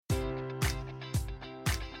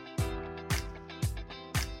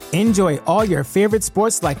Enjoy all your favorite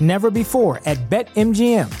sports like never before at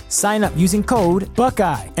BetMGM. Sign up using code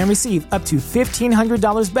Buckeye and receive up to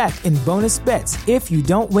 $1,500 back in bonus bets if you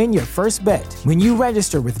don't win your first bet. When you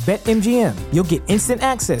register with BetMGM, you'll get instant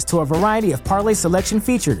access to a variety of parlay selection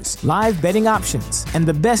features, live betting options, and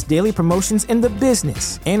the best daily promotions in the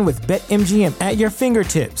business. And with BetMGM at your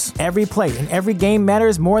fingertips, every play and every game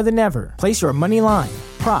matters more than ever. Place your money line,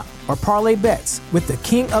 prop, or parlay bets with the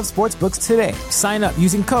king of sportsbooks today. Sign up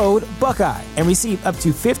using code Buckeye and receive up to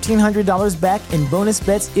 $1,500 back in bonus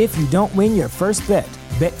bets if you don't win your first bet.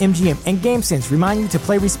 BetMGM and GameSense remind you to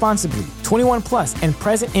play responsibly. 21 plus and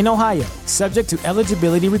present in Ohio, subject to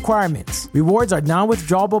eligibility requirements. Rewards are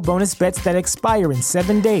non-withdrawable bonus bets that expire in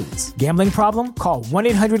 7 days. Gambling problem? Call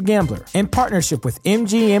 1-800-GAMBLER. In partnership with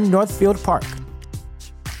MGM Northfield Park.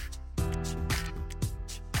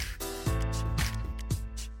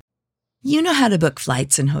 You know how to book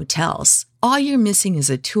flights and hotels. All you're missing is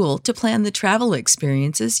a tool to plan the travel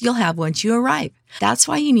experiences you'll have once you arrive. That's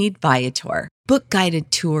why you need Viator. Book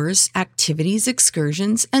guided tours, activities,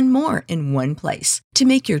 excursions, and more in one place to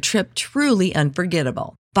make your trip truly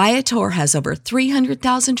unforgettable. Viator has over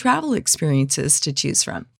 300,000 travel experiences to choose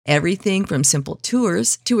from. Everything from simple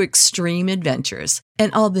tours to extreme adventures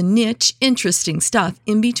and all the niche, interesting stuff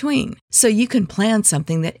in between. So you can plan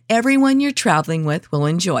something that everyone you're traveling with will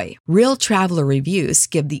enjoy. Real traveler reviews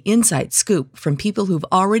give the inside scoop from people who've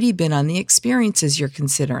already been on the experiences you're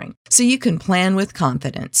considering. So you can plan with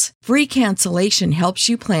confidence. Free cancellation helps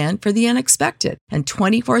you plan for the unexpected. And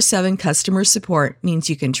 24/7 customer support means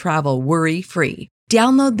you can travel worry-free.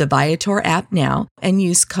 Download the Viator app now and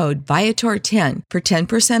use code Viator10 for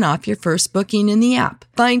 10% off your first booking in the app.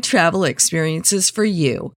 Find travel experiences for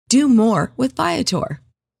you. Do more with Viator.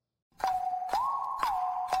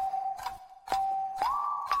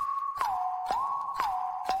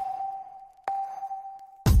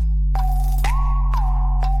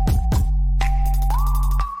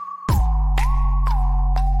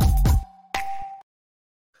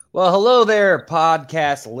 Well, hello there,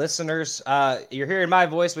 podcast listeners. You're hearing my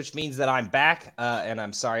voice, which means that I'm back, and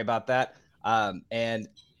I'm sorry about that. And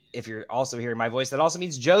if you're also hearing my voice, that also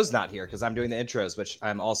means Joe's not here because I'm doing the intros, which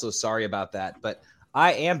I'm also sorry about that. But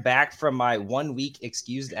I am back from my 1 week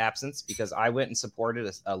excused absence because I went and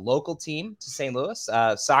supported a local team to St. Louis,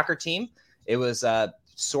 soccer team. It was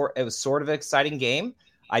sort of an exciting game.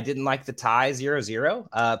 I didn't like the tie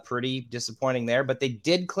 0-0, pretty disappointing there, but they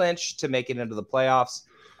did clinch to make it into the playoffs.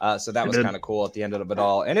 So that was kind of cool at the end of it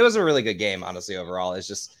all. And it was a really good game, honestly, overall. It's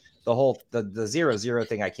just the 0-0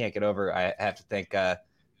 thing I can't get over. I have to thank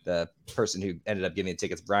the person who ended up giving me the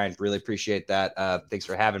tickets, Brian. Really appreciate that. Thanks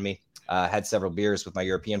for having me. Had several beers with my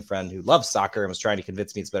European friend who loves soccer and was trying to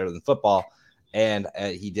convince me it's better than football. And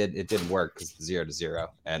it didn't work because it's 0-0.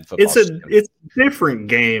 And football. It's a different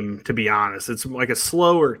game, to be honest. It's like a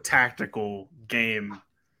slower tactical game.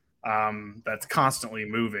 That's constantly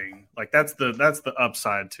moving. Like that's the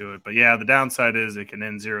upside to it. But yeah, the downside is it can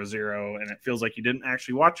end 0-0 and it feels like you didn't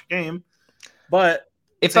actually watch a game. But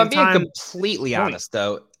if I'm being completely honest,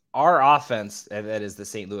 though, our offense, that is the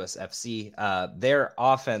St. Louis FC, their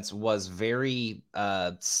offense was very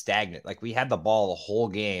stagnant. Like we had the ball the whole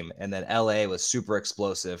game, and then LA was super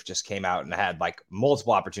explosive, just came out and had like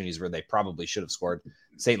multiple opportunities where they probably should have scored.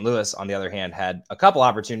 St. Louis, on the other hand, had a couple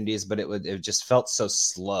opportunities, but it just felt so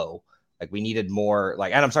slow. Like we needed more,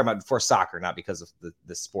 like, and I'm talking about for soccer, not because of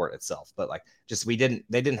the sport itself, but like just they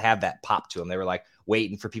didn't have that pop to them. They were like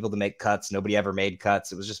waiting for people to make cuts. Nobody ever made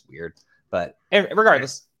cuts. It was just weird. But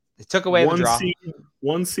regardless, it took away the draw.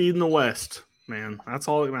 One seed in the West, man. That's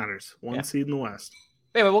all that matters. One seed in the West.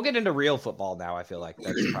 Anyway, we'll get into real football now. I feel like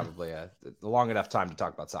that's probably a long enough time to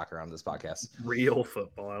talk about soccer on this podcast. Real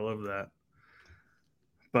football. I love that.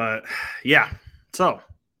 But yeah, so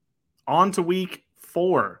on to week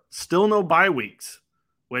 4. Still no bye weeks,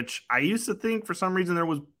 which I used to think for some reason there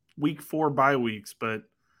was week 4 bye weeks, but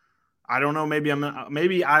I don't know.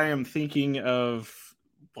 Maybe I am thinking of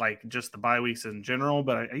like just the bye weeks in general,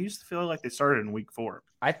 but I used to feel like they started in week 4.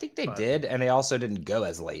 I think they did, and they also didn't go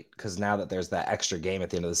as late because now that there's that extra game at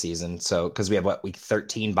the end of the season. So because we have week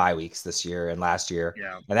 13 bye weeks this year and last year,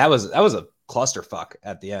 and that was a clusterfuck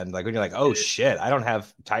at the end. Like when you're like, oh shit, I don't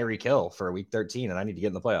have Tyreek Hill for week 13 and I need to get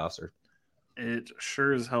in the playoffs. It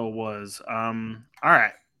sure as hell was. All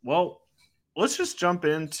right. Well, let's just jump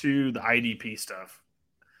into the IDP stuff.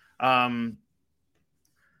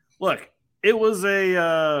 Look, it was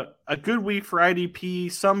a good week for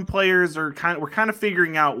IDP. Some players we're kind of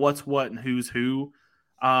figuring out what's what and who's who.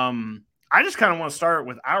 I just kind of want to start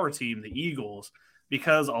with our team, the Eagles,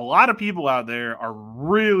 because a lot of people out there are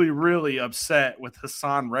really, really upset with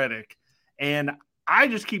Hassan Reddick. And I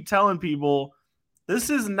just keep telling people this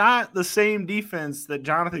is not the same defense that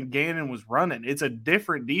Jonathan Gannon was running. It's a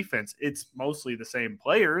different defense. It's mostly the same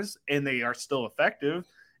players, and they are still effective.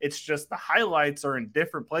 It's just the highlights are in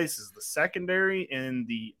different places. The secondary and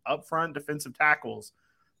the upfront defensive tackles,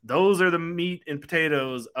 those are the meat and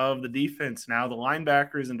potatoes of the defense. Now the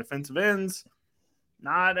linebackers and defensive ends,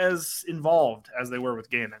 not as involved as they were with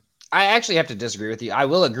Gannon. I actually have to disagree with you. I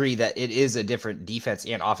will agree that it is a different defense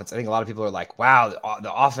and offense. I think a lot of people are like, wow,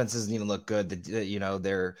 the offense doesn't even look good.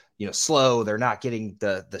 They're slow. They're not getting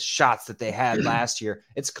the shots that they had last year.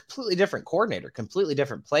 It's a completely different coordinator, completely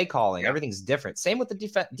different play calling. Yeah. Everything's different. Same with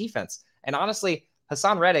the defense. And honestly,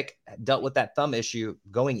 Hassan Reddick dealt with that thumb issue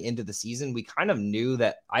going into the season. We kind of knew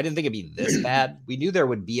that. I didn't think it'd be this bad. We knew there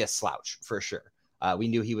would be a slouch for sure. We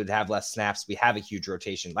knew he would have less snaps. We have a huge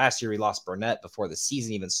rotation. Last year, we lost Burnett before the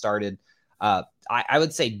season even started. I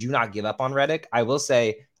would say do not give up on Reddick. I will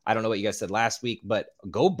say, I don't know what you guys said last week, but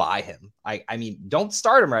go buy him. I mean, don't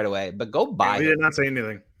start him right away, but go buy him. We did not say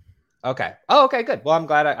anything. Okay. Oh, okay, good. Well, I'm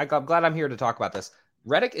glad I'm here to talk about this.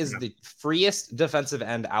 Reddick is the freest defensive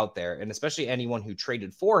end out there, and especially anyone who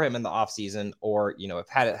traded for him in the offseason or,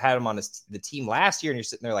 have had him on the team last year, and you're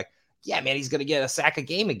sitting there like, yeah, man, he's going to get a sack a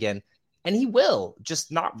game again. And he will,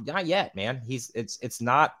 just not yet, man. It's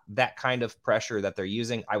not that kind of pressure that they're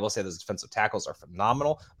using. I will say those defensive tackles are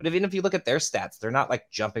phenomenal, but even if you look at their stats, they're not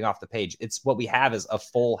like jumping off the page. It's what we have is a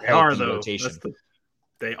full healthy rotation.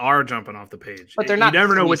 They are jumping off the page, but they're not. You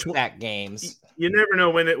never know which games. You never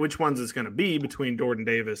know which ones it's going to be between Jordan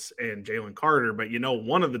Davis and Jalen Carter. But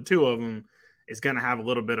one of the two of them is going to have a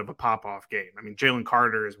little bit of a pop off game. I mean, Jalen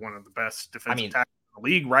Carter is one of the best defensive tackles in the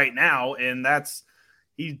league right now, and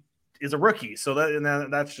he is a rookie. So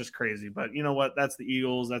that's just crazy. But you know what? That's the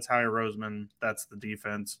Eagles. That's Howie Roseman. That's the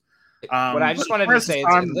defense. What I just wanted to say is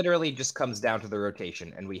it literally just comes down to the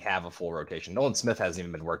rotation, and we have a full rotation. Nolan Smith hasn't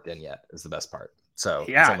even been worked in yet is the best part. So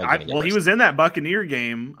yeah, he was in that Buccaneer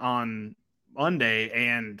game on Monday,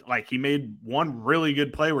 and he made one really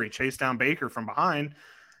good play where he chased down Baker from behind.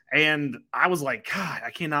 And I was like, God,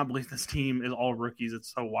 I cannot believe this team is all rookies.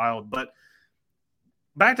 It's so wild. But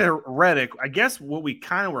back to Reddick, I guess what we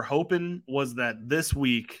kind of were hoping was that this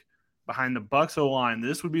week behind the Bucs O-line,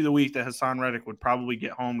 this would be the week that Hassan Reddick would probably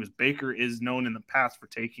get home because Baker is known in the past for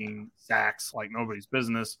taking sacks like nobody's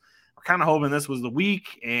business. We're kind of hoping this was the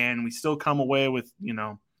week, and we still come away with,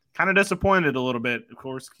 kind of disappointed a little bit. Of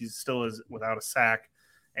course, he still is without a sack,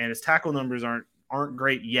 and his tackle numbers aren't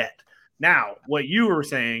great yet. Now, what you were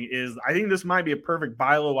saying is I think this might be a perfect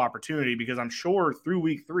buy low opportunity because I'm sure through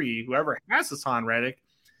week 3, whoever has Hassan Reddick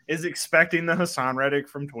is expecting the Hassan Reddick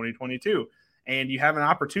from 2022. And you have an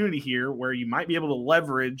opportunity here where you might be able to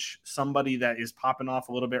leverage somebody that is popping off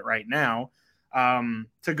a little bit right now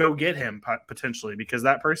to go get him potentially because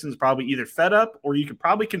that person's probably either fed up or you could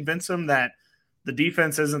probably convince him that the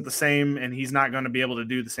defense isn't the same and he's not going to be able to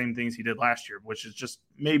do the same things he did last year, which is just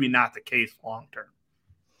maybe not the case long term.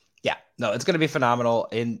 Yeah, no, it's going to be phenomenal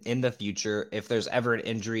in the future. If there's ever an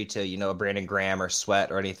injury to, a Brandon Graham or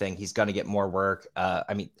Sweat or anything, he's going to get more work.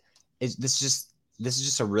 This is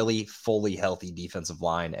just a really fully healthy defensive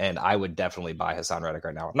line, and I would definitely buy Hassan Reddick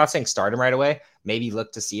right now. I'm not saying start him right away. Maybe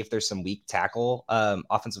look to see if there's some weak tackle,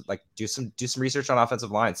 offensive, do some research on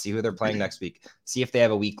offensive line, see who they're playing next week, see if they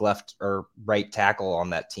have a weak left or right tackle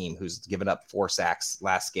on that team who's given up 4 sacks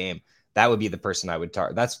last game. That would be the person I would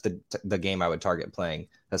target. That's the game I would target playing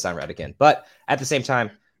Hassan Reddick in. But at the same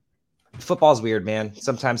time, football's weird, man.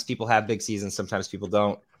 Sometimes people have big seasons, sometimes people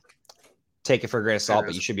don't. Take it for a grain of salt,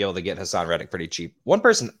 but you should be able to get Hassan Reddick pretty cheap. One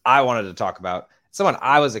person I wanted to talk about, someone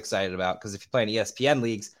I was excited about, because if you play in ESPN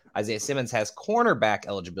leagues, Isaiah Simmons has cornerback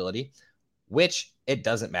eligibility, which it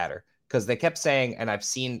doesn't matter. Because they kept saying, and I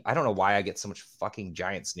don't know why I get so much fucking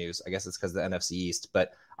Giants news. I guess it's because of the NFC East,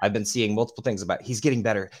 but I've been seeing multiple things about he's getting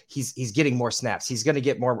better. He's getting more snaps. He's going to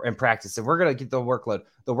get more in practice. And we're going to get the workload.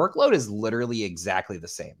 The workload is literally exactly the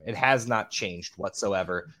same. It has not changed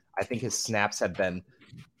whatsoever. I think his snaps have been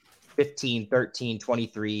 15, 13,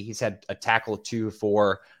 23. He's had a tackle 2,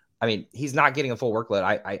 4. I mean, he's not getting a full workload.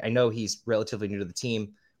 I know he's relatively new to the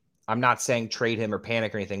team. I'm not saying trade him or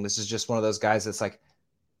panic or anything. This is just one of those guys that's like,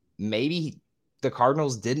 maybe the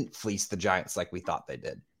Cardinals didn't fleece the Giants like we thought they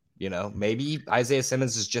did. Maybe Isaiah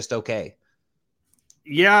Simmons is just okay.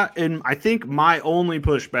 Yeah, and I think my only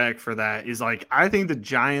pushback for that is I think the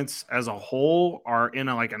Giants as a whole are in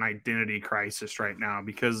an identity crisis right now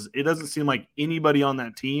because it doesn't seem like anybody on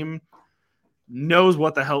that team knows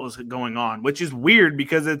what the hell is going on, which is weird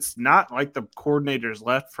because it's not like the coordinators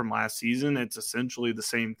left from last season. It's essentially the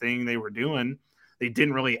same thing they were doing. They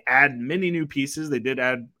didn't really add many new pieces. They did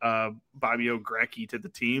add Fabio Grecki to the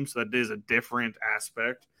team, so that is a different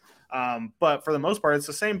aspect. But for the most part, it's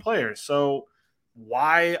the same players. So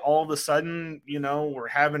why all of a sudden, we're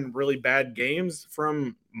having really bad games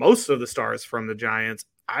from most of the stars from the Giants?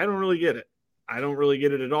 I don't really get it. I don't really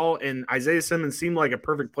get it at all. And Isaiah Simmons seemed like a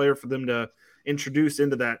perfect player for them to introduce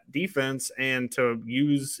into that defense and to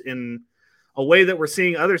use in a way that we're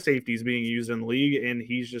seeing other safeties being used in the league, and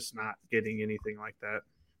he's just not getting anything like that.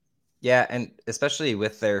 Yeah, and especially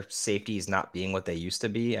with their safeties not being what they used to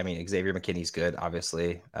be. I mean, Xavier McKinney's good,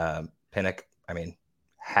 obviously. Pinnock,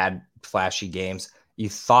 had flashy games. You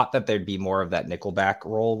thought that there'd be more of that nickelback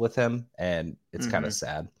role with him, and it's kind of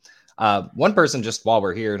sad. One person, just while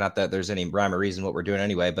we're here, not that there's any rhyme or reason what we're doing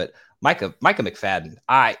anyway, but Micah McFadden.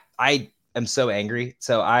 I am so angry.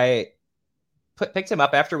 So I picked him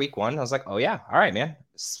up after week 1. I was like, oh yeah, all right, man.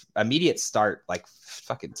 Immediate start, like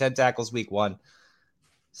fucking 10 tackles week 1.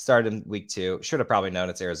 Started in week 2. Should have probably known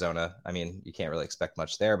it's Arizona. I mean, you can't really expect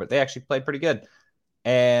much there, but they actually played pretty good.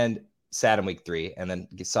 And sat in week 3, and then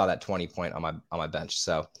saw that 20 point on my bench.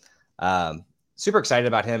 So super excited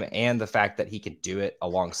about him and the fact that he could do it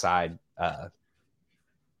alongside.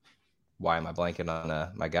 Why am I blanking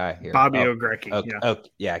on my guy here? Fabio Grecki.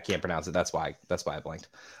 Yeah, I can't pronounce it. That's why I blanked.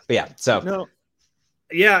 But yeah, so no.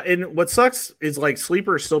 Yeah, and what sucks is like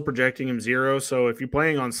Sleeper is still projecting him 0. So if you're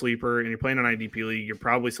playing on Sleeper and you're playing on IDP League, you're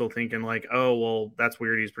probably still thinking like, oh, well, that's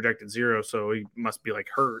weird. He's projected 0, so he must be like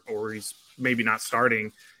hurt or he's maybe not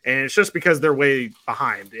starting. And it's just because they're way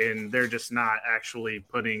behind and they're just not actually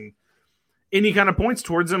putting any kind of points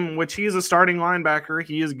towards him, which he is a starting linebacker.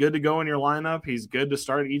 He is good to go in your lineup. He's good to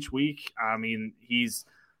start each week. I mean, he's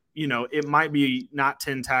it might be not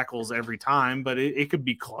 10 tackles every time, but it could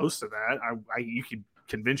be close to that. You could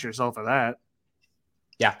convince yourself of that.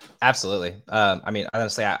 Yeah, absolutely.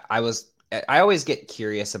 Honestly, I always get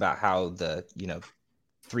curious about how the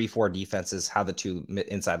 3-4 defenses, how the two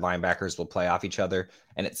inside linebackers will play off each other,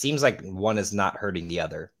 and it seems like one is not hurting the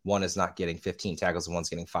other. One is not getting 15 tackles and one's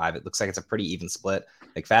getting 5. It looks like it's a pretty even split.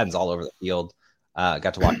 McFadden's all over the field.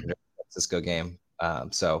 Got to watch the San Francisco game,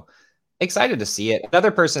 so excited to see it.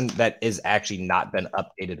 Another person that is actually not been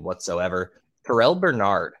updated whatsoever, Terrell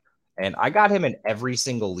Bernard. And I got him in every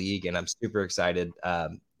single league, and I'm super excited.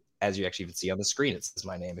 As you actually can see on the screen, it says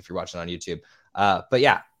my name if you're watching on YouTube. But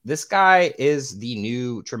yeah, this guy is the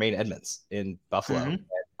new Tremaine Edmonds in Buffalo.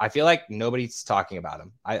 I feel like nobody's talking about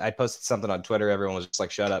him. I posted something on Twitter. Everyone was just like,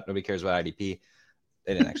 shut up. Nobody cares about IDP.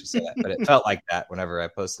 They didn't actually say that, but it felt like that whenever I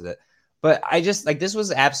posted it. But I just like, this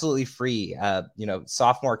was absolutely free.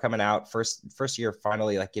 Sophomore coming out, first year,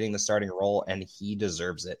 finally like getting the starting role, and he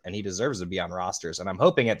deserves it. And he deserves to be on rosters. And I'm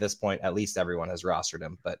hoping at this point, at least everyone has rostered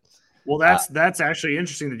him. But well, that's actually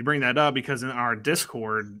interesting that you bring that up, because in our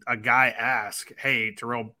Discord, a guy asked, "Hey,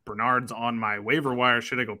 Terrell Bernard's on my waiver wire.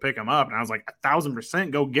 Should I go pick him up?" And I was like,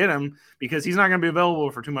 1,000% go get him, because he's not going to be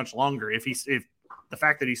available for too much longer. If the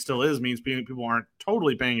fact that he still is means people aren't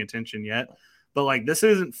totally paying attention yet. But like, this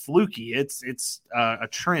isn't fluky. It's a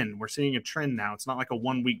trend. We're seeing a trend now. It's not like a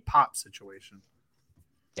 1 week pop situation.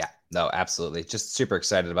 Yeah, no, absolutely. Just super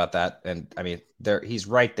excited about that. And I mean, he's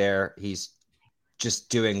right there. He's just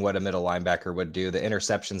doing what a middle linebacker would do. The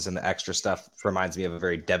interceptions and the extra stuff reminds me of a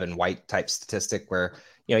very Devin White type statistic where,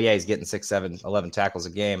 he's getting 6, 7, 11 tackles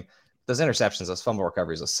a game. Those interceptions, those fumble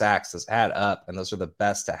recoveries, those sacks, those add up. And those are the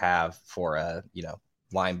best to have for a,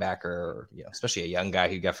 linebacker, or, especially a young guy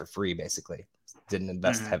who got for free, basically didn't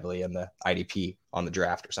invest heavily in the IDP on the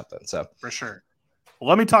draft or something. So for sure. Well,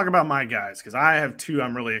 let me talk about my guys, because I have 2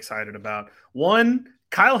 I'm really excited about. One,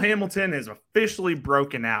 Kyle Hamilton is officially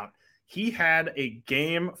broken out. He had a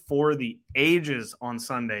game for the ages on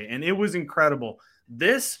Sunday, and it was incredible.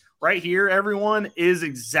 This right here, everyone, is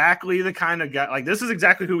exactly the kind of guy. Like, this is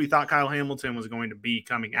exactly who we thought Kyle Hamilton was going to be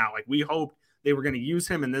coming out. Like, we hoped they were going to use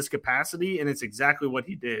him in this capacity, and it's exactly what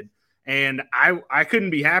he did. And I couldn't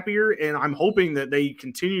be happier, and I'm hoping that they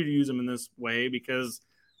continue to use him in this way, because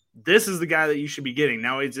this is the guy that you should be getting.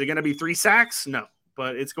 Now, is it going to be 3 sacks? No,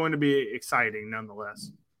 but it's going to be exciting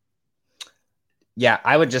nonetheless. Yeah,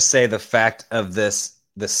 I would just say the fact of this,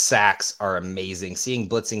 the sacks are amazing. Seeing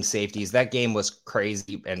blitzing safeties, that game was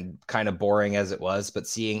crazy and kind of boring as it was, but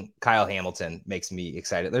seeing Kyle Hamilton makes me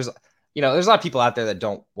excited. There's a lot of people out there that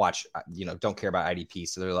don't watch, don't care about IDP.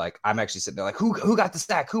 So they're like, I'm actually sitting there like, who got the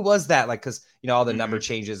sack? Who was that? Like, cause all the number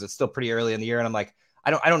changes, it's still pretty early in the year. And I'm like,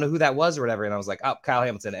 I don't know who that was or whatever. And I was like, oh, Kyle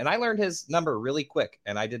Hamilton. And I learned his number really quick,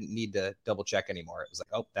 and I didn't need to double check anymore. It was like,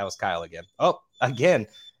 oh, that was Kyle again. Oh, again.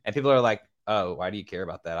 And people are like, oh, why do you care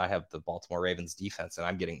about that? I have the Baltimore Ravens defense and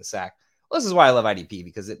I'm getting the sack. This is why I love IDP,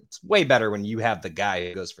 because it's way better when you have the guy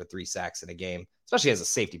who goes for 3 sacks in a game, especially as a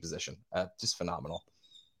safety position. Just phenomenal.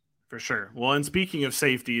 For sure. Well, and speaking of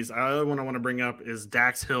safeties, another one I want to bring up is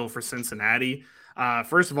Dax Hill for Cincinnati.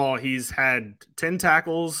 First of all, he's had 10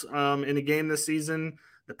 tackles in a game this season.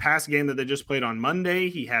 The past game that they just played on Monday,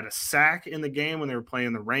 he had a sack in the game when they were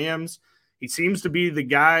playing the Rams. He seems to be the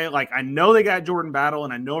guy. Like, I know they got Jordan Battle,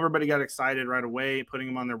 and I know everybody got excited right away, putting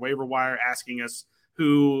him on their waiver wire, asking us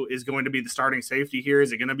who is going to be the starting safety here.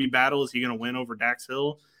 Is it going to be Battle? Is he going to win over Dax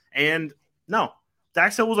Hill? And no,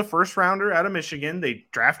 Dax Hill was a first rounder out of Michigan. They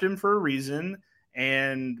drafted him for a reason.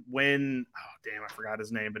 And when, I forgot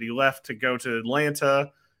his name, but he left to go to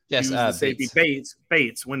Atlanta. Yes, safety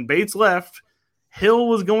Bates. When Bates left, Hill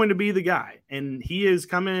was going to be the guy, and he is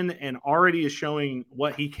coming and already is showing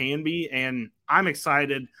what he can be. And I'm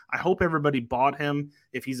excited. I hope everybody bought him.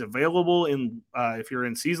 If he's available if you're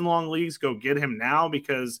in season long leagues, go get him now,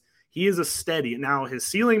 because he is a steady. Now his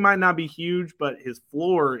ceiling might not be huge, but his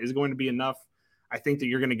floor is going to be enough. I think that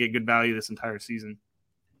you're going to get good value this entire season.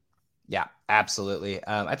 Yeah, absolutely.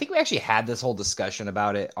 I think we actually had this whole discussion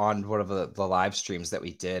about it on one of the live streams that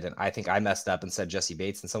we did. And I think I messed up and said Jesse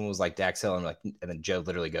Bates, and someone was like Dax Hill. And then Joe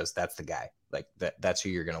literally goes, that's the guy. Like that's who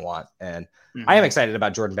you're going to want. And I am excited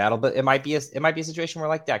about Jordan Battle, but it might be a situation where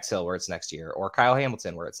like Dax Hill, where it's next year, or Kyle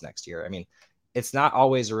Hamilton, where it's next year. I mean, it's not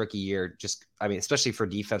always a rookie year. Especially for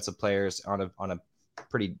defensive players on a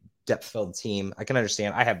pretty depth filled team. I can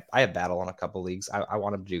understand. I have Battle on a couple leagues. I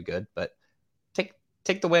want him to do good, but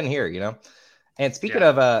take the win here, And speaking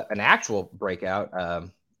of an actual breakout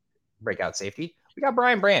safety, we got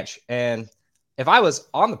Brian Branch. And if I was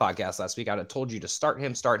on the podcast last week, I'd have told you to start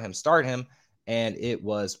him, and it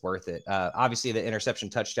was worth it. Obviously, the interception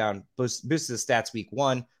touchdown boosted his stats week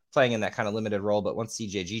 1, playing in that kind of limited role. But once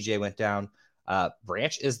CJ went down,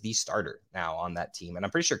 Branch is the starter now on that team. And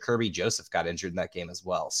I'm pretty sure Kirby Joseph got injured in that game as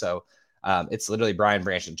well. So it's literally Brian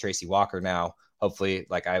Branch and Tracy Walker now. Hopefully,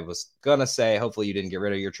 like I was going to say, hopefully you didn't get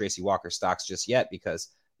rid of your Tracy Walker stocks just yet, because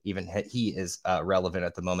even he is relevant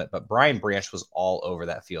at the moment. But Brian Branch was all over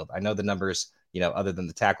that field. I know the numbers, other than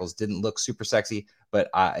the tackles, didn't look super sexy. But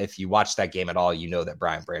if you watch that game at all, you know that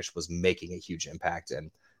Brian Branch was making a huge impact. And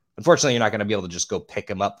unfortunately, you're not going to be able to just go pick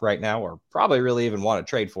him up right now, or probably really even want to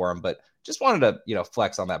trade for him. But just wanted to,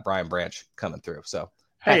 flex on that Brian Branch coming through. So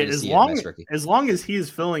hey, as long as he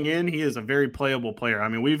is filling in, he is a very playable player. I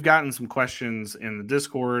mean, we've gotten some questions in the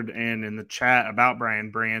Discord and in the chat about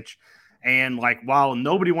Brian Branch. And while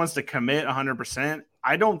nobody wants to commit 100%,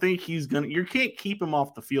 I don't think you can't keep him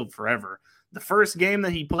off the field forever. The first game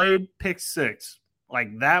that he played, pick 6,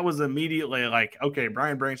 that was immediately okay,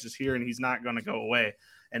 Brian Branch is here and he's not going to go away.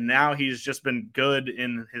 And now he's just been good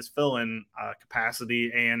in his fill-in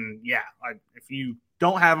capacity. And if you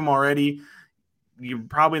don't have him already, you're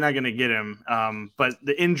probably not going to get him. But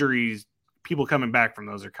the injuries, people coming back from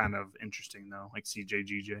those are kind of interesting, though, like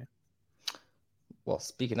CJ. Well,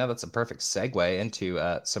 speaking of, that's a perfect segue into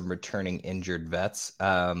some returning injured vets.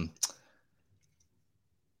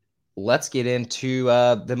 Let's get into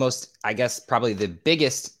the most, I guess, probably the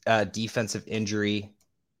biggest defensive injury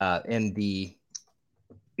in the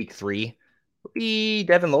week 3 would be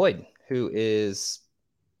Devin Lloyd, who is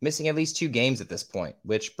missing at least 2 games at this point,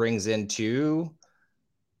 which brings into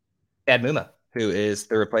Chad Muma, who is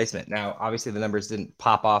the replacement. Now, obviously, the numbers didn't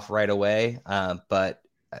pop off right away, but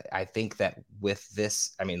I think that with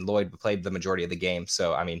this, Lloyd played the majority of the game.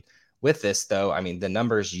 So, with this, though, the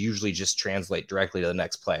numbers usually just translate directly to the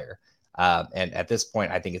next player. And at this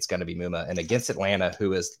point, I think it's going to be Muma. And against Atlanta,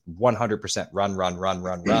 who is 100%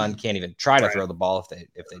 run, can't even try to throw the ball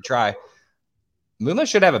if they try. Muma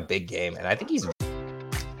should have a big game, and I think he's.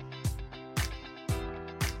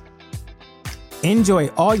 Enjoy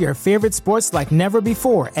all your favorite sports like never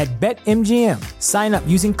before at BetMGM. Sign up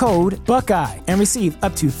using code Buckeye and receive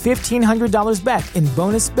up to $1,500 back in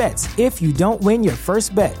bonus bets if you don't win your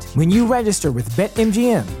first bet. When you register with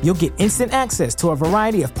BetMGM, you'll get instant access to a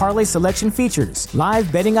variety of parlay selection features,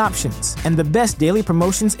 live betting options, and the best daily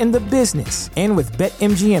promotions in the business. And with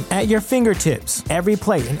BetMGM at your fingertips, every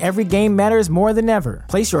play and every game matters more than ever.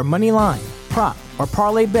 Place your money line, prop, or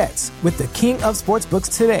parlay bets with the king of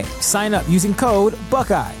sportsbooks today. Sign up using code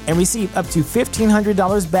Buckeye and receive up to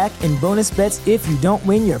 $1,500 back in bonus bets if you don't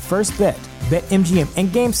win your first bet. BetMGM and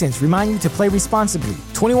GameSense remind you to play responsibly.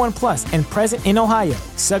 21 plus and present in Ohio,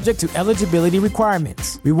 subject to eligibility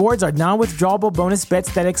requirements. Rewards are non-withdrawable bonus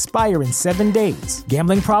bets that expire in 7 days.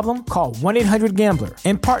 Gambling problem? Call 1-800-GAMBLER.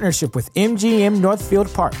 In partnership with MGM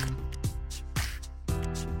Northfield Park.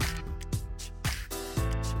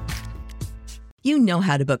 You know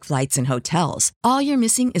how to book flights and hotels. All you're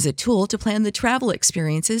missing is a tool to plan the travel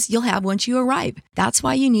experiences you'll have once you arrive. That's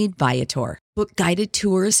why you need Viator. Book guided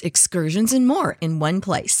tours, excursions, and more in one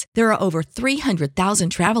place. There are over 300,000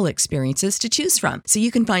 travel experiences to choose from, so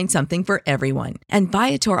you can find something for everyone. And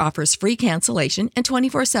Viator offers free cancellation and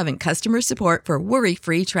 24/7 customer support for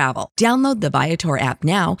worry-free travel. Download the Viator app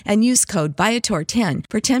now and use code Viator10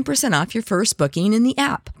 for 10% off your first booking in the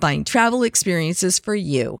app. Find travel experiences for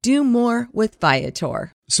you. Do more with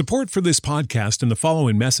Viator. Support for this podcast and the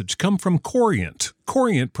following message come from Corient.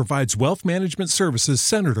 Corient provides wealth management services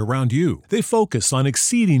centered around you. They focus on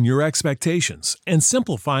exceeding your expectations and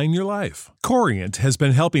simplifying your life. Corient has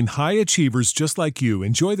been helping high achievers just like you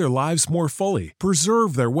enjoy their lives more fully,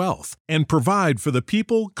 preserve their wealth, and provide for the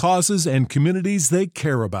people, causes, and communities they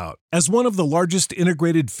care about. As one of the largest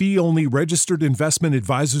integrated fee-only registered investment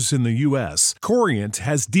advisors in the U.S., Corient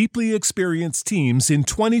has deeply experienced teams in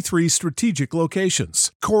 23 strategic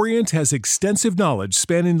locations. Corient has extensive knowledge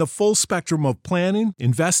spanning the full spectrum of planning,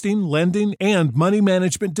 investing, lending, and money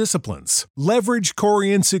management disciplines. Leverage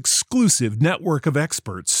Corient's exclusive network of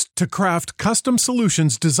experts to craft custom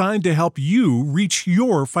solutions designed to help you reach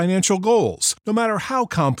your financial goals, no matter how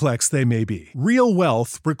complex they may be. Real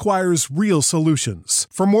wealth requires real solutions.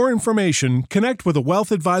 For more information, connect with a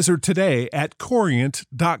wealth advisor today at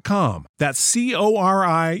Corient.com. That's Corient.com.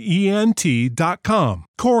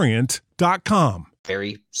 Corient.com.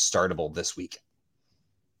 Very startable this week.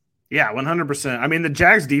 Yeah, 100%. I mean, the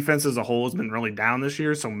Jags defense as a whole has been really down this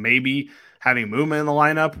year, so maybe having Muma in the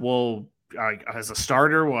lineup will, as a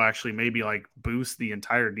starter, will actually maybe like boost the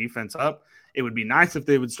entire defense up. It would be nice if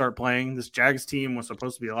they would start playing. This Jags team was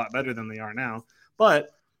supposed to be a lot better than they are now,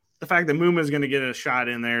 but the fact that Muma is going to get a shot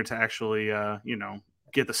in there to actually,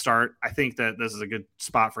 get the start, I think that this is a good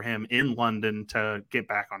spot for him in London to get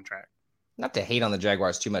back on track. Not to hate on the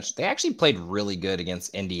Jaguars too much, they actually played really good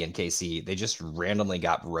against Indy and KC. They just randomly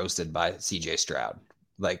got roasted by CJ Stroud.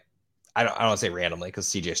 Like, I don't want to say randomly because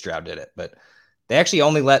CJ Stroud did it, but they actually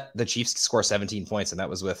only let the Chiefs score 17 points, and that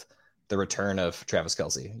was with the return of Travis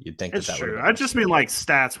Kelce. You'd think it's that true. would. I just mean like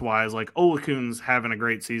stats wise, like Olakun's having a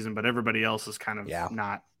great season, but everybody else is kind of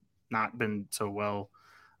not been so well.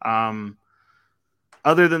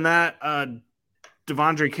 Other than that,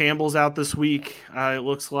 Devondre Campbell's out this week. It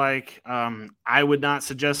looks like I would not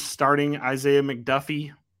suggest starting Isaiah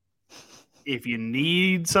McDuffie. If you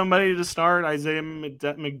need somebody to start, Isaiah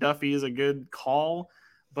McDuffie is a good call,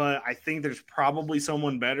 but I think there's probably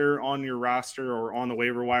someone better on your roster or on the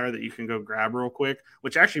waiver wire that you can go grab real quick,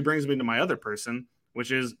 which actually brings me to my other person,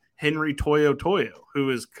 which is Henry Toyo, who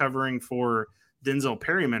is covering for Denzel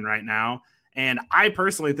Perryman right now. And I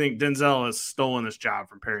personally think Denzel has stolen this job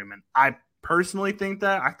from Perryman. I personally think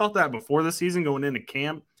that. I thought that before the season going into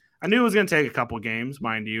camp. I knew it was going to take a couple games,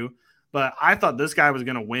 mind you, but I thought this guy was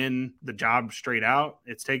going to win the job straight out.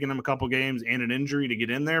 It's taken him a couple games and an injury to get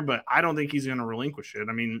in there, but I don't think he's going to relinquish it.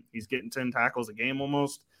 I mean, he's getting 10 tackles a game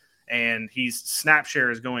almost, and he's snap share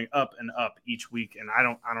is going up and up each week, and I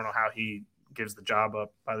don't know how he gives the job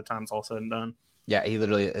up by the time it's all said and done. Yeah,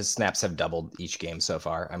 his snaps have doubled each game so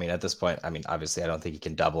far. I mean, at this point, obviously I don't think he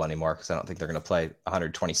can double anymore because I don't think they're going to play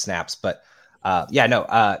 120 snaps. But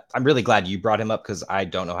I'm really glad you brought him up because I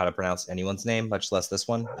don't know how to pronounce anyone's name, much less this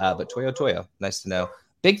one. But Toyo, nice to know.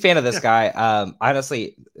 Big fan of this guy.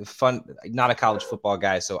 Honestly, fun, not a college football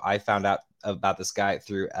guy. So I found out about this guy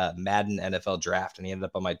through a Madden NFL draft, and he ended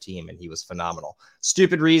up on my team, and he was phenomenal.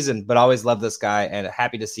 Stupid reason, but always loved this guy, and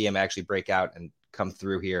happy to see him actually break out and come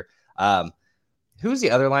through here. Who's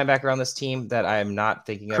the other linebacker on this team that I am not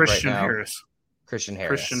thinking of right now? Christian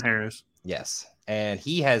Harris. Yes. And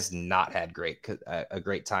he has not had a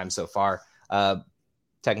great time so far.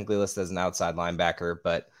 Technically listed as an outside linebacker,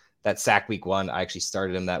 but that sack week 1, I actually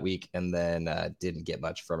started him that week and then didn't get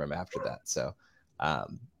much from him after that. So,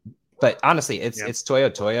 but honestly, it's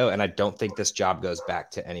Toyo, and I don't think this job goes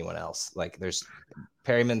back to anyone else. Like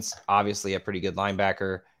Perryman's obviously a pretty good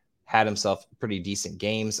linebacker, had himself pretty decent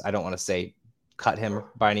games. I don't want to say cut him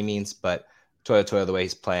by any means, but Toyo, the way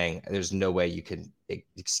he's playing, there's no way you can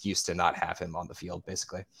excuse to not have him on the field,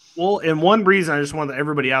 basically. Well, and one reason I just want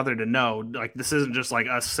everybody out there to know, like, this isn't just like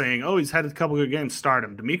us saying, oh, he's had a couple good games, start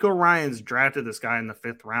him. D'Amico Ryans drafted this guy in the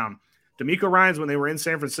 5th round. D'Amico Ryans, when they were in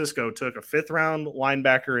San Francisco, took a 5th round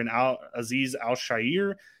linebacker in Aziz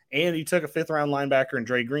Al-Shair, and he took a 5th round linebacker in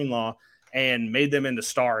Dre Greenlaw and made them into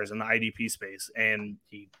stars in the IDP space. And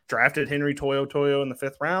he drafted Henry Toyo in the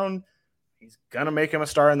 5th round. He's going to make him a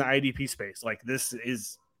star in the IDP space. Like, this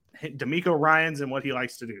is D'Amico Ryans and what he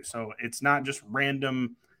likes to do. So it's not just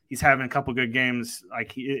random. He's having a couple good games.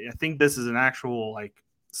 Like, I think this is an actual, like,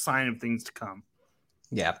 sign of things to come.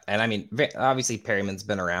 Yeah, and I mean, obviously Perryman's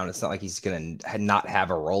been around. It's not like he's going to not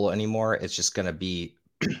have a role anymore. It's just going to be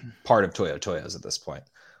part of Toyo's at this point.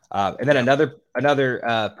 And then another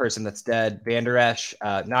person that's dead, Van Der Esch,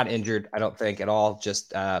 not injured, I don't think at all.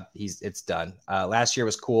 Just it's done. Last year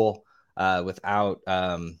was cool without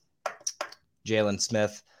Jalen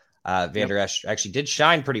Smith. Van Der Esch actually did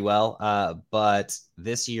shine pretty well, but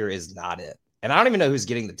this year is not it. And I don't even know who's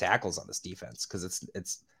getting the tackles on this defense because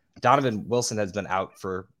it's Donovan Wilson has been out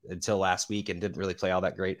until last week and didn't really play all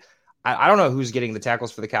that great. I don't know who's getting the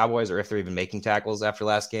tackles for the Cowboys or if they're even making tackles after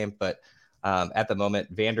last game, but at the moment,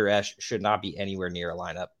 Van Der Esch should not be anywhere near a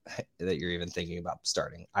lineup that you're even thinking about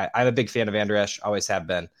starting. I'm a big fan of Van Der Esch, always have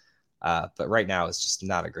been, but right now is just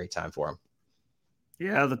not a great time for him.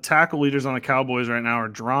 Yeah, the tackle leaders on the Cowboys right now are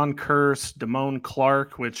Deron Kearse, Damone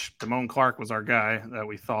Clark, which Damone Clark was our guy that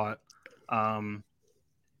we thought, and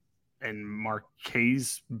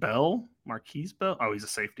Marquise Bell. Oh, he's a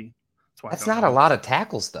safety. That's not a lot of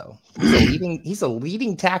tackles, though. He's a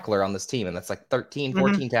leading tackler on this team, and that's like 13,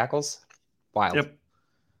 14 tackles. Wild. Yep.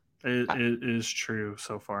 It is true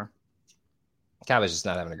so far. Cowboys just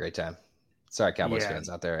not having a great time. Sorry, Cowboys fans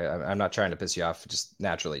out there. I'm not trying to piss you off. Just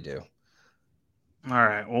naturally do. All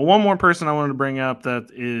right. Well, one more person I wanted to bring up that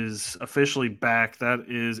is officially back. That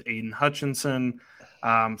is Aiden Hutchinson.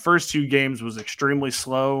 First two games was extremely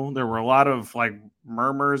slow. There were a lot of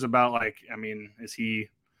murmurs about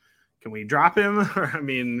can we drop him? Or,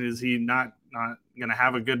 is he not going to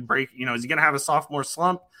have a good break? Is he going to have a sophomore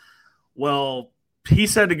slump? Well, he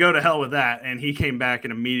said to go to hell with that, and he came back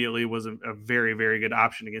and immediately was a very, very good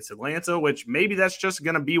option against Atlanta, which maybe that's just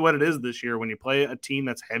going to be what it is this year. When you play a team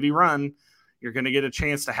that's heavy run, you're going to get a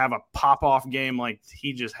chance to have a pop-off game like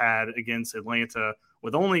he just had against Atlanta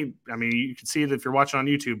with only, you can see it if you're watching on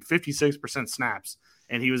YouTube, 56% snaps,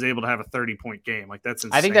 and he was able to have a 30-point game. That's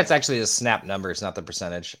insane. I think that's actually the snap numbers, not the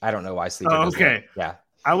percentage. I don't know why Sleeper does that. Yeah.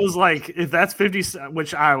 I was like, if that's 50,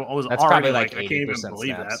 which I was that's already probably I can't even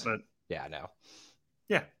believe snaps. that, but yeah, no.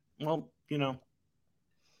 Yeah, well,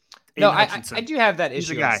 No, I do have that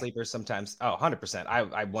issue on Sleepers sometimes. Oh, 100%.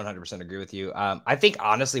 I 100% agree with you. I think,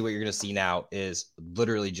 honestly, what you're going to see now is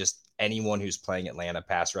literally just anyone who's playing Atlanta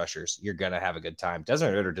pass rushers. You're going to have a good time.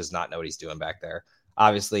 Desmond Ridder does not know what he's doing back there.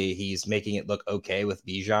 Obviously, he's making it look okay with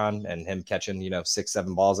Bijan and him catching,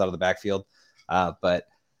 6-7 balls out of the backfield. But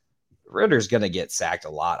Ritter's going to get sacked a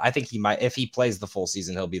lot. I think he might, if he plays the full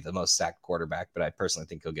season, he'll be the most sacked quarterback. But I personally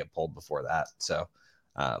think he'll get pulled before that. So,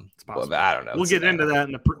 but I don't know. We'll get into that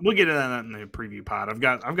in the preview pod. I've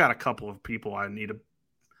got a couple of people I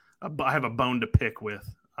have a bone to pick with.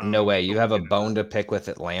 No way. You have a bone to pick with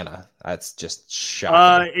Atlanta. That's just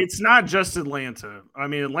shocking. It's not just Atlanta.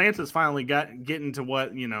 Atlanta's finally getting to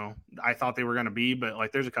what, I thought they were going to be, but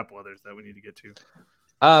there's a couple others that we need to get to.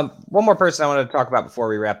 One more person I wanted to talk about before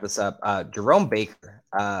we wrap this up. Jerome Baker,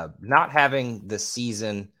 not having the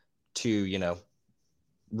season to,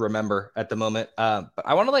 remember at the moment. But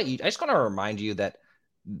I just want to remind you that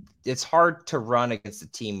it's hard to run against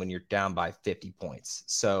a team when you're down by 50 points.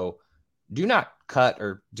 So do not cut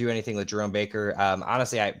or do anything with Jerome Baker.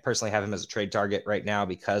 Honestly, I personally have him as a trade target right now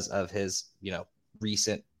because of his,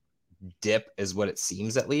 recent dip is what it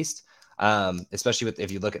seems, at least. Especially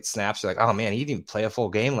if you look at snaps, you're like, oh man, he didn't even play a full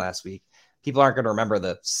game last week. People aren't going to remember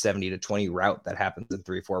the 70-20 route that happens in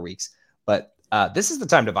 3 or 4 weeks. But this is the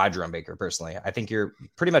time to buy Jerome Baker, personally. I think you're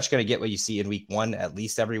pretty much going to get what you see in week 1 at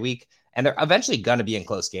least every week. And they're eventually going to be in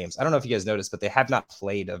close games. I don't know if you guys noticed, but they have not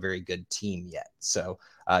played a very good team yet. So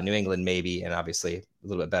New England maybe, and obviously a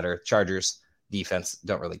little bit better. Chargers defense,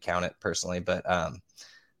 don't really count it personally. But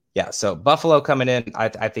so Buffalo coming in,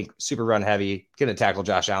 I think super run heavy, going to tackle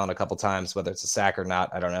Josh Allen a couple times, whether it's a sack or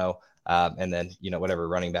not, I don't know. And then, whatever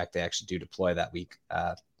running back they actually do deploy that week,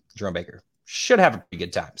 Jerome Baker should have a pretty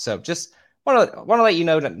good time. So just want to let you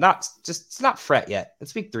know that not fret yet.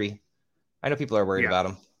 It's week 3. I know people are worried about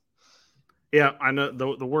him. Yeah, I know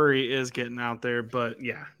the worry is getting out there, but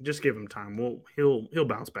yeah, just give him time. He'll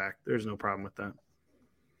bounce back. There's no problem with that.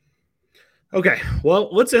 Okay, well,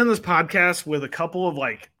 let's end this podcast with a couple of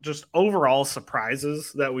just overall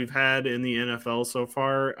surprises that we've had in the NFL so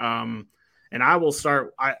far. And I will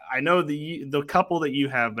start. I know the couple that you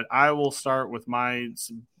have, but I will start with my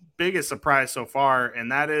biggest surprise so far,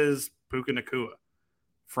 and that is Puka Nacua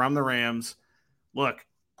from the Rams. Look,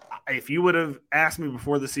 if you would have asked me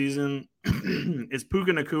before the season, is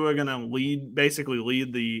Puka Nacua going to basically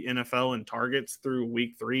lead the NFL in targets through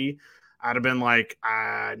week 3? I'd have been like,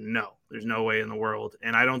 no, there's no way in the world.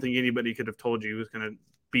 And I don't think anybody could have told you he was going to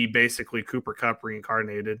be basically Cooper Kupp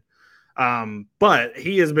reincarnated. But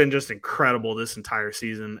he has been just incredible this entire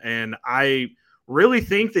season. And I really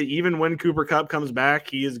think that even when Cooper Kupp comes back,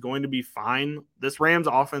 he is going to be fine. This Rams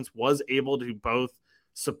offense was able to both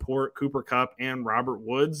support Cooper Kupp and Robert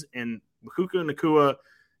Woods, and Puka Nacua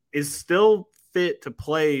is still fit to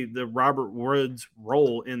play the Robert Woods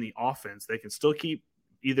role in the offense. They can still keep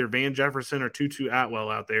either Van Jefferson or Tutu Atwell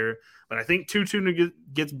out there, but I think Tutu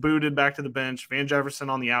gets booted back to the bench, Van Jefferson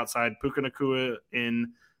on the outside, Puka Nacua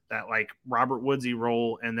in that like Robert Woodsy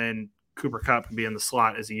role, and then Cooper Kupp can be in the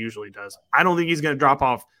slot as he usually does. I don't think he's going to drop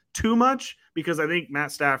off too much because I think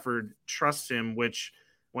Matt Stafford trusts him, which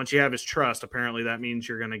once you have his trust, apparently that means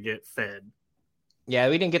you're going to get fed. Yeah,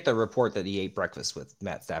 we didn't get the report that he ate breakfast with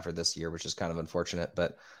Matt Stafford this year, which is kind of unfortunate.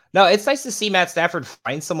 But no, it's nice to see Matt Stafford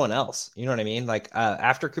find someone else. You know what I mean? Like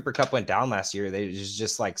after Cooper Kupp went down last year, they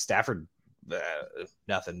just like Stafford,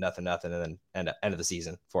 nothing, and then end of the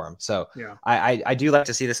season for him. So yeah, I do like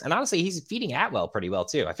to see this. And honestly, he's feeding Atwell pretty well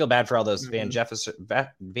too. I feel bad for all those Van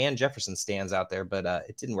Jefferson stands out there, but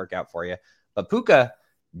it didn't work out for you. But Puka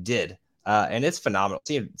did. And it's phenomenal.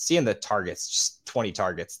 Seeing the targets, just 20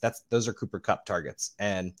 targets. Those are Cooper Kupp targets.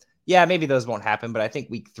 And yeah, maybe those won't happen, but I think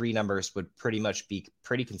week 3 numbers would pretty much be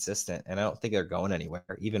pretty consistent. And I don't think they're going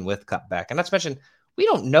anywhere, even with Kupp back. And not to mention, we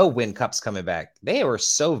don't know when Kupp's coming back. They were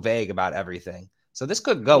so vague about everything. So this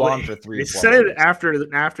could go on for 3 or 4 said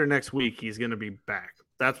after next week, he's going to be back.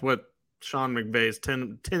 That's what Sean McVay is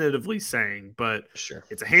tentatively saying, but sure,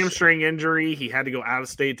 it's a hamstring injury. He had to go out of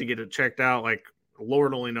state to get it checked out. Like,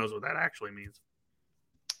 Lord only knows what that actually means.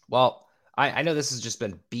 Well, I know this has just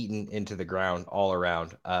been beaten into the ground all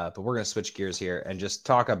around, but we're going to switch gears here and just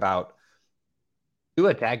talk about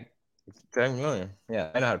Tua Tagovailoa. Yeah,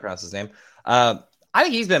 I know how to pronounce his name. I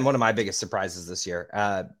think he's been one of my biggest surprises this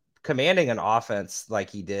year. Commanding an offense like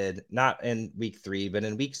he did, not in week 3, but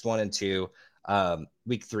in weeks 1 and 2.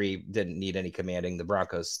 Week 3 didn't need any commanding. The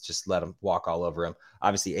Broncos just let him walk all over him.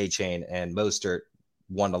 Obviously, A-Chain and Mostert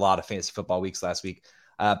won a lot of fantasy football weeks last week.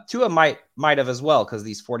 Tua might have as well because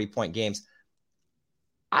these 40-point games.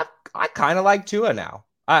 I kind of like Tua now.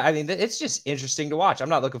 I mean, it's just interesting to watch. I'm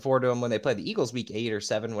not looking forward to him when they play the Eagles week 8 or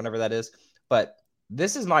 7, whenever that is. But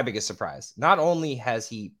this is my biggest surprise. Not only has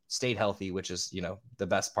he stayed healthy, which is, the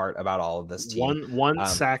best part about all of this team. One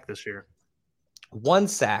sack this year. 1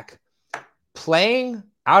 sack. Playing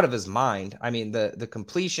out of his mind. I mean, the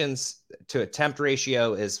completions to attempt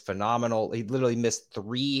ratio is phenomenal. He literally missed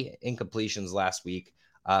 3 incompletions last week.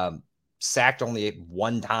 Sacked only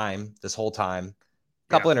 1 time this whole time.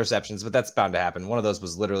 Couple interceptions, but that's bound to happen. One of those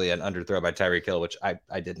was literally an underthrow by Tyreek Hill, which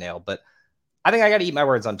I did nail. But I think I got to eat my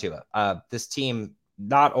words on Tua. This team,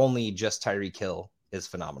 not only just Tyreek Hill, is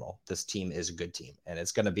phenomenal. This team is a good team, and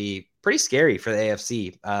it's going to be pretty scary for the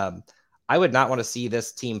AFC. I would not want to see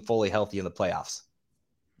this team fully healthy in the playoffs.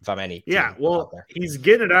 If I'm any he's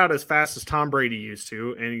getting it out as fast as Tom Brady used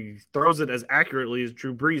to, and he throws it as accurately as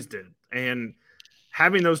Drew Brees did. And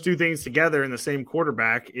having those 2 things together in the same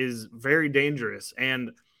quarterback is very dangerous.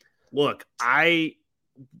 And look, I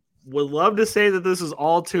would love to say that this is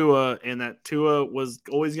all Tua and that Tua was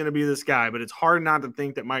always going to be this guy, but it's hard not to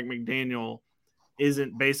think that Mike McDaniel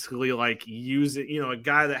isn't basically like using, a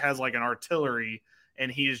guy that has like an artillery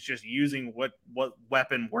and he is just using what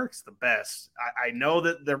weapon works the best. I know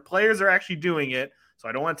that their players are actually doing it, so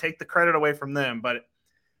I don't want to take the credit away from them, but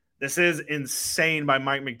this is insane by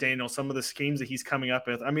Mike McDaniel, some of the schemes that he's coming up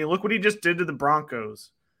with. I mean, look what he just did to the Broncos.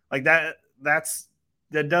 Like that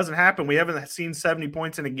doesn't happen. We haven't seen 70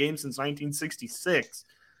 points in a game since 1966.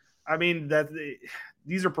 I mean,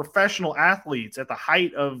 these are professional athletes at the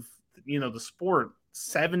height of, the sport.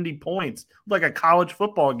 70 points, like a college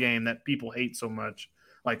football game that people hate so much.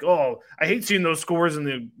 Like, oh, I hate seeing those scores in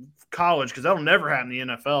the college because that'll never happen in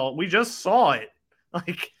the NFL. We just saw it.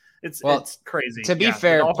 Like, it's crazy. To be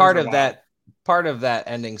fair, part of that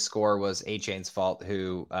ending score was A-Chain's fault,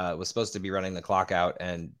 who was supposed to be running the clock out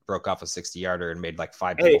and broke off a 60-yarder and made like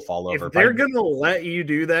 5 people fall over. If they're going to let you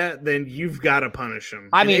do that, then you've got to punish them.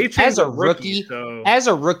 I mean, as a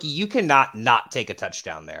rookie, you cannot not take a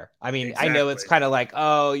touchdown there. I mean, exactly. I know it's kind of like,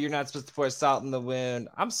 oh, you're not supposed to pour salt in the wound.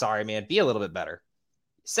 I'm sorry, man. Be a little bit better.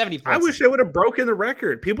 70 points. I wish they would have broken the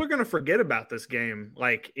record. People are going to forget about this game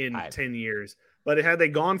like in 10 years. But had they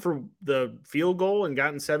gone for the field goal and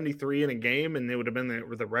gotten 73 in a game and it would have been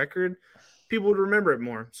the record, people would remember it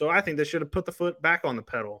more. So I think they should have put the foot back on the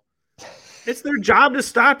pedal. It's their job to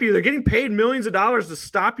stop you. They're getting paid millions of dollars to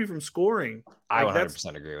stop you from scoring. I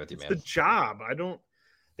 100% agree with you, man. It's the job.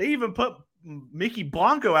 They even put Mickey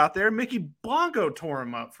Blanco out there. Mickey Blanco tore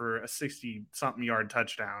him up for a 60-something yard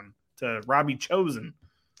touchdown to Robbie Chosen.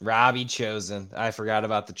 I forgot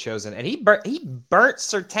about the Chosen. And he burnt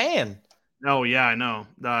Surtain. Oh, yeah, I know.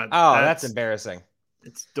 That's embarrassing.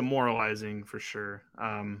 It's demoralizing for sure.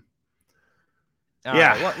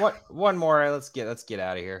 Right, one more. Let's get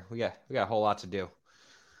out of here. We got a whole lot to do.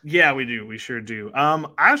 Yeah, we do. We sure do.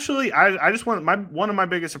 Actually, I just want one of my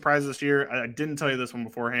biggest surprises this year. I didn't tell you this one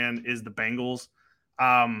beforehand. Is the Bengals.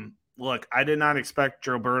 Look, I did not expect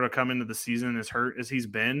Joe Burrow to come into the season as hurt as he's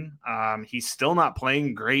been. He's still not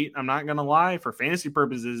playing great. I'm not gonna lie. For fantasy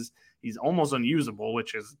purposes, he's almost unusable,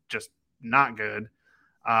 which is just not good.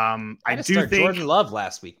 I do think Jordan Love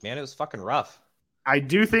last week, man. It was fucking rough. I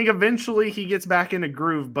do think eventually he gets back in a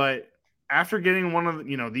groove, but after getting one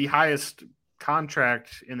of the highest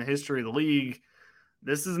contract in the history of the league,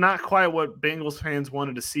 this is not quite what Bengals fans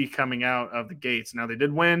wanted to see coming out of the gates. Now they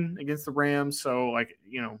did win against the Rams, so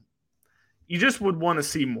you just would want to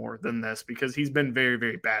see more than this because he's been very,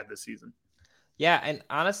 very bad this season. Yeah, and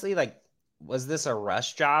honestly, was this a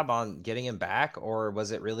rush job on getting him back, or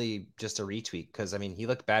was it really just a retweak? Because he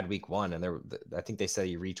looked bad week 1, and I think they said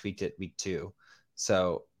he retweaked it week 2.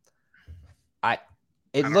 So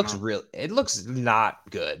it looks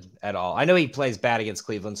not good at all. I know he plays bad against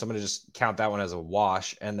Cleveland, so I'm going to just count that one as a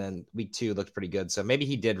wash. And then week 2 looked pretty good. So maybe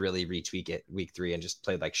he did really retweak it week 3 and just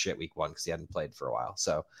played like shit week 1 because he hadn't played for a while.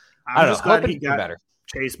 So I don't know. Glad he got better.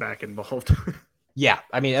 Chase back involved. Yeah.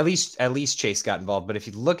 At least Chase got involved. But if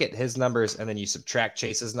you look at his numbers and then you subtract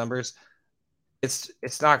Chase's numbers,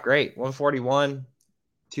 it's not great. 141,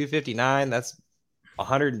 259. That's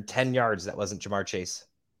 110 yards. That wasn't Jamar Chase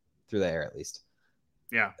through the air, at least.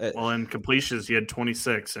 Yeah. Well, in completions, he had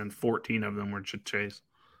 26, and 14 of them were Chase.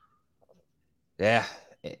 Yeah.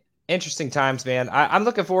 Interesting times, man. I'm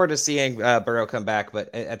looking forward to seeing Burrow come back,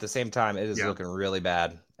 but at the same time, it is looking really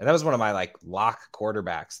bad. And that was one of my lock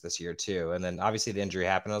quarterbacks this year too. And then obviously the injury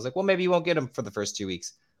happened. I was like, well, maybe you won't get him for the first 2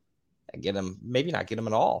 weeks. Maybe not get him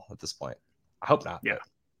at all at this point. I hope not. Yeah.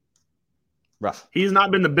 Rough. He's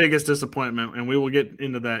not been the biggest disappointment, and we will get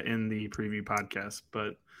into that in the preview podcast.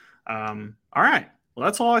 But all right. Well,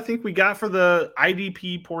 that's all I think we got for the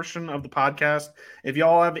IDP portion of the podcast. If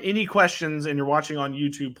y'all have any questions and you're watching on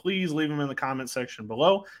YouTube, please leave them in the comment section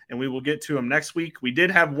below, and we will get to them next week. We did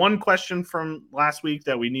have one question from last week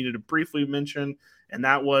that we needed to briefly mention, and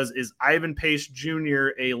that was, is Ivan Pace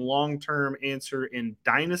Jr. a long-term answer in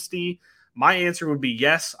Dynasty? My answer would be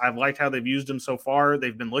yes. I've liked how they've used him so far.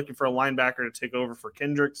 They've been looking for a linebacker to take over for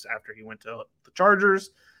Kendricks after he went to the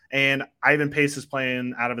Chargers, and Ivan Pace is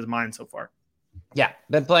playing out of his mind so far. Yeah,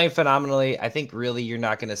 been playing phenomenally. I think really you're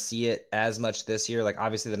not going to see it as much this year.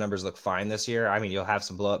 Obviously the numbers look fine this year. You'll have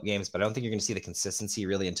some blow up games, but I don't think you're going to see the consistency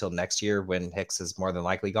really until next year when Hicks is more than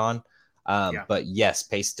likely gone. But yes,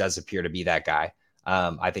 Pace does appear to be that guy.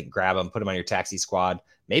 I think grab him, put him on your taxi squad,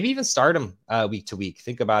 maybe even start him week to week.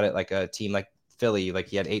 Think about it like a team like Philly,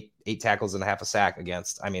 he had eight tackles and a half a sack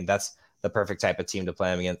against. That's the perfect type of team to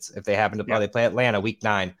play him against. If they happen to play, they play Atlanta week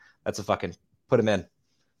 9. That's a fucking put him in.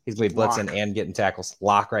 He's going to be blitzing and getting tackles.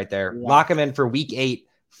 Lock right there. Lock him in for week 8,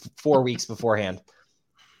 4 weeks beforehand.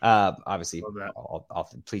 Obviously, I'll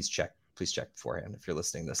please check beforehand if you're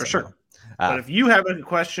listening to this. For sure. But if you have a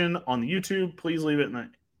question on the YouTube, please leave it in the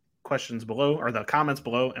questions below or the comments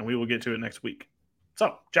below, and we will get to it next week.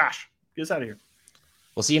 So, Josh, get us out of here.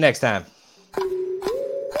 We'll see you next time.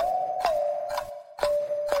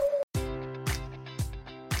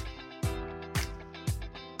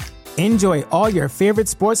 Enjoy all your favorite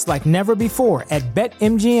sports like never before at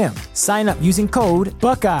BetMGM. Sign up using code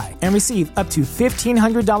Buckeye and receive up to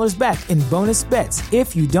 $1,500 back in bonus bets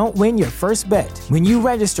if you don't win your first bet. When you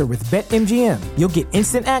register with BetMGM, you'll get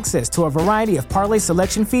instant access to a variety of parlay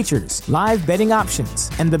selection features, live betting options,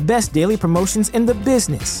 and the best daily promotions in the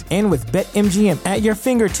business. And with BetMGM at your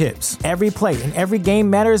fingertips, every play and every game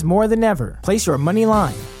matters more than ever. Place your money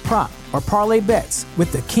line, prop, or parlay bets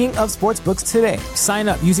with the king of sportsbooks today. Sign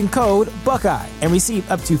up using code Buckeye and receive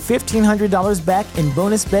up to $1,500 back in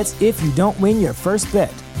bonus bets if you don't win your first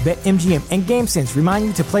bet. BetMGM and GameSense remind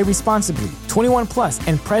you to play responsibly. 21 plus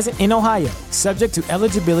and present in Ohio, subject to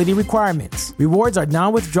eligibility requirements. Rewards are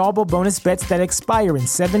non-withdrawable bonus bets that expire in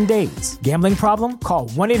 7 days. Gambling problem? Call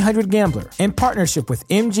 1-800-GAMBLER in partnership with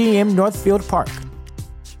MGM Northfield Park.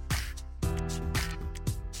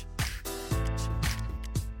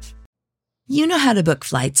 You know how to book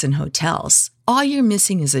flights and hotels. All you're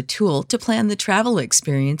missing is a tool to plan the travel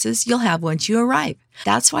experiences you'll have once you arrive.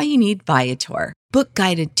 That's why you need Viator. Book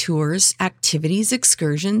guided tours, activities,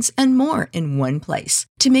 excursions, and more in one place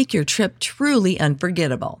to make your trip truly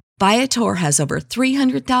unforgettable. Viator has over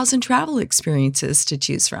 300,000 travel experiences to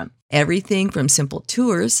choose from. Everything from simple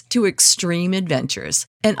tours to extreme adventures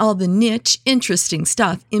and all the niche, interesting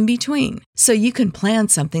stuff in between. So you can plan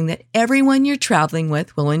something that everyone you're traveling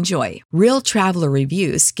with will enjoy. Real traveler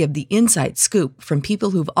reviews give the inside scoop from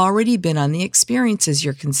people who've already been on the experiences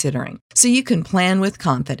you're considering. So you can plan with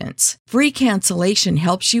confidence. Free cancellation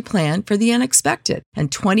helps you plan for the unexpected.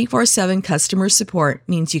 And 24/7 customer support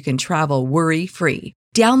means you can travel worry-free.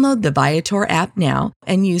 Download the Viator app now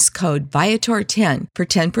and use code Viator10 for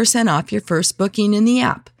 10% off your first booking in the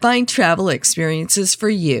app. Find travel experiences for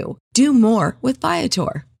you. Do more with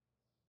Viator.